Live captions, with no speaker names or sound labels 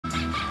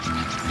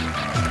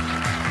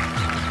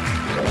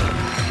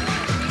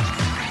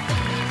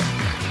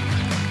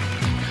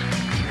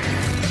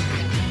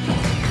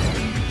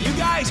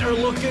guys are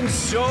looking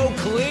so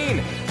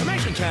clean. I'm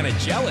actually kind of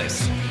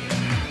jealous.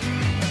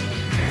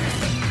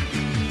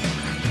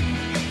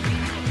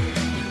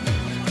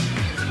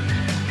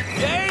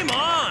 Game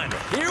on!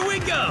 Here we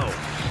go!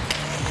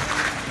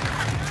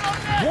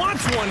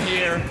 Wants one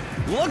here.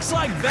 Looks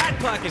like that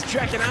puck is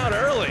checking out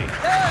early.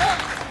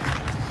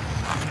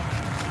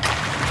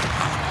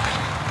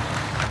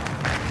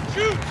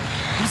 Shoot!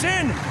 He's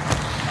in!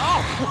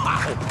 Oh,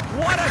 wow!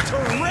 What a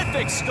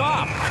terrific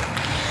stop!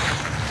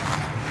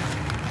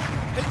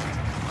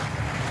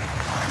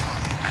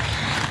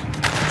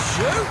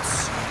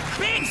 Shoots!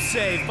 Big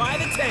save by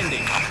the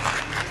Tendy.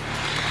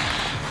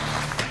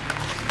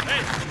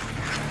 Hey.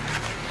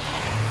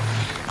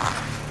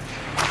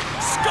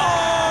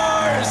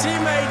 Scores! He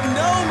made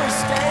no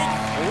mistake.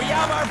 We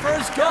have our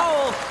first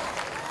goal.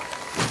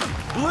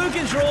 Blue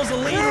controls the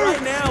lead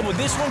right now, but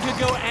this one could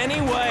go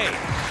any way.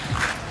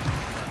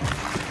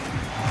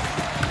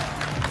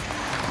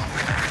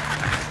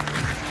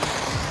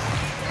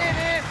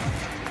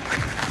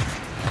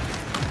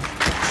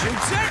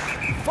 Shoots it,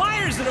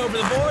 fires it over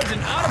the boards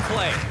and out of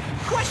play.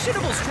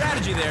 Questionable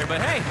strategy there,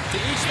 but hey, to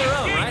each their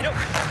own, right?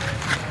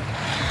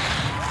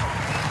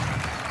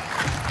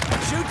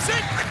 Shoots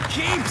it,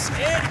 keeps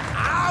it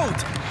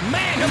out.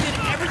 Man, he did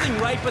everything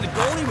right, but the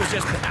goalie was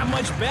just that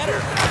much better.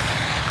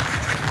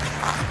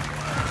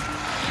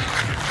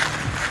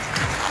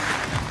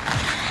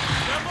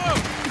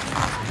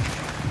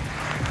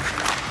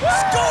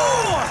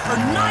 Score!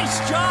 Nice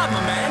job,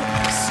 my man.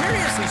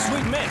 Seriously,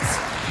 sweet mitts.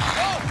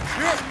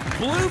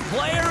 Blue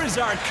player is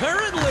our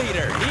current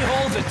leader. He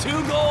holds a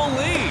 2-goal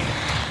lead.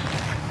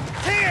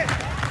 Hit it!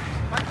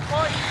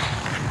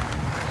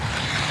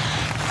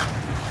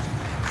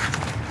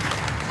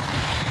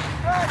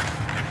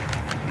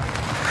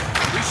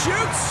 He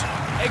shoots.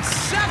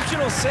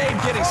 Exceptional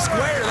save getting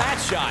square to that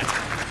shot.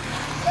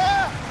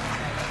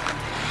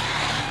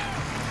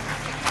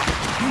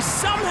 He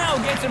somehow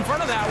gets in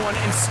front of that one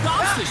and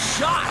stops the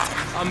shot.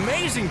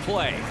 Amazing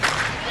play.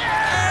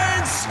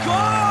 And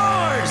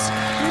scores!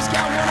 He's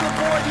got one on the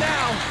board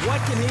now. What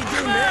can he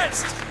do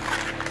next?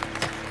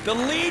 The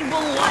lead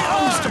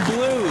belongs to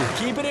Blue.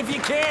 Keep it if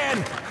you can.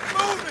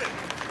 Move it!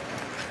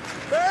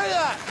 Bury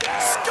that!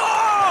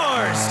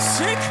 Scores!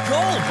 Sick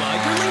goal,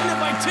 bud. You're leading it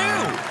by 2.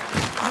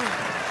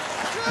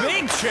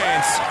 Big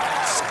chance.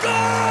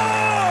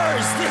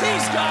 Scores!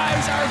 These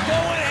guys are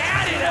going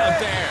at it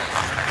out there.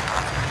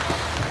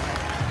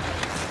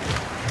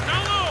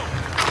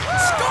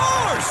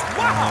 Scores!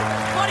 Wow!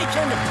 Buddy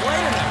came to play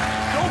tonight.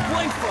 Don't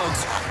blink,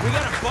 folks. We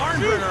got a barn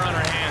burner on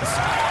our hands.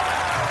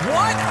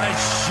 What a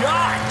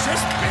shot!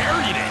 Just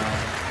buried it.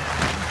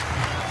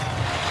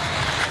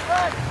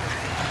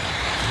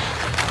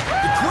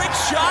 The quick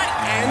shot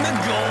and the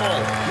goal.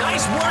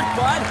 Nice work,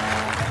 bud.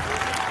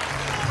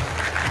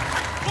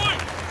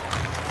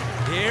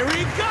 Here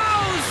he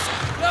goes!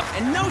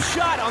 And no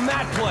shot on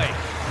that play.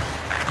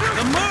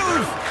 The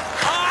move!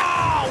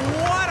 Oh,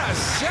 what a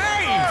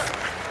save!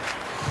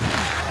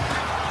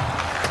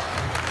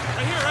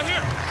 Right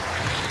here.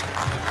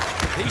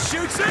 He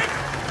shoots it!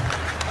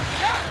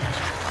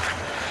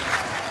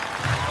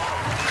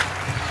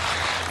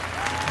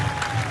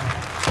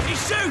 He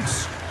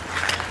shoots!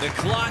 The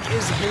clock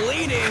is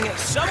bleeding.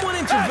 Someone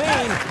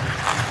intervene.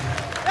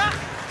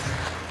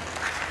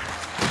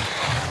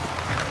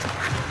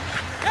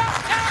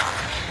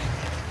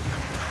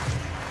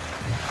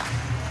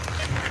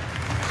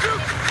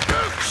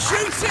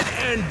 Shoots it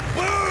and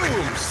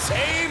boom!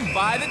 Saved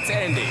by the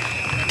Tendy.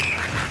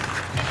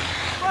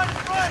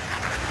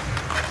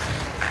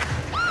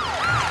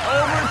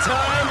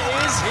 Overtime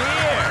is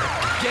here.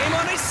 Game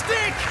on a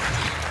stick.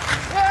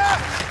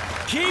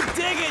 Keep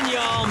digging,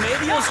 y'all.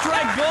 Maybe you'll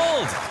strike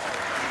gold.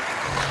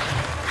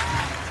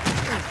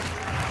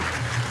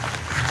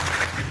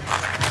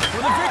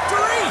 For the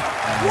victory!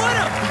 What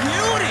a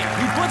beauty!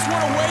 He puts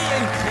one away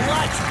in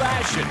clutch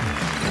fashion.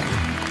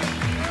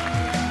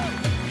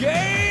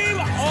 Game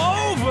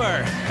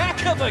over!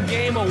 Heck of a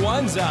game of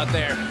ones out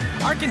there.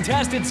 Our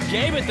contestants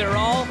gave it their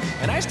all,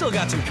 and I still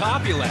got some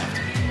coffee left.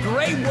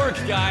 Great work,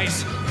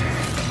 guys.